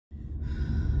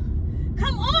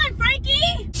Come on,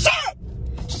 Frankie! Shit!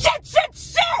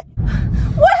 Shit!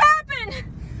 What happened?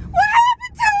 What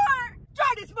happened to her?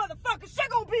 Try this motherfucker. She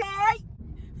gonna be alright.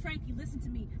 Frankie, listen to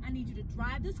me. I need you to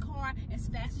drive this car as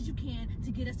fast as you can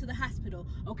to get us to the hospital,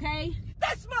 okay?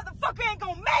 This motherfucker ain't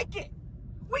gonna make it.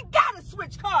 We gotta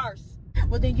switch cars.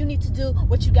 Well, then you need to do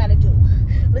what you gotta do.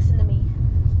 Listen to me.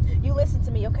 You listen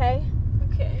to me, okay?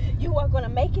 Okay. You are gonna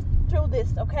make it through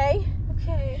this, okay?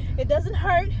 Okay. It doesn't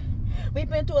hurt. We've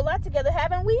been through a lot together,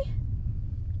 haven't we?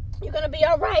 You're gonna be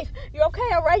all right. You're okay,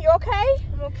 all right? You're okay?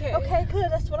 I'm okay. Okay, good.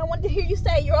 That's what I wanted to hear you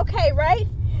say. You're okay, right?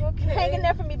 Okay. Hang in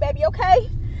there for me, baby, okay?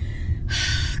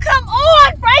 Come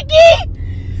on, Frankie!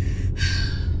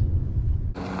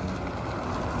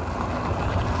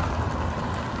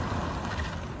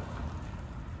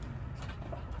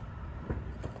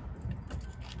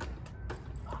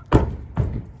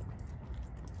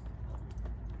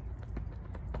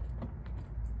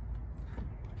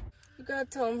 You gotta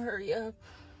tell him hurry up.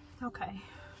 Okay.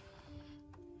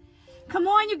 Come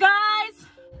on, you guys!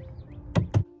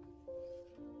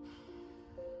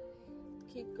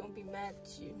 Keith gonna be mad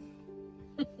at you.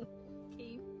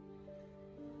 Keith?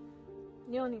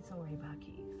 You don't need to worry about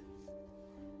Keith.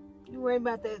 You worry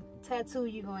about the tattoo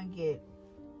you're gonna get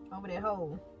over that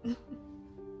hole. You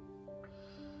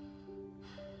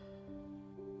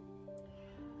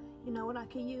know what I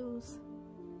could use?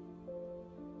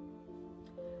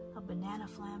 A banana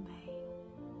flambe.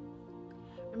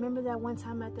 Remember that one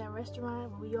time at that restaurant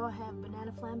where we all had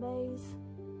banana flambes?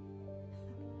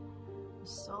 It was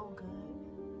so good.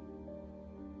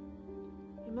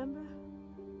 Remember?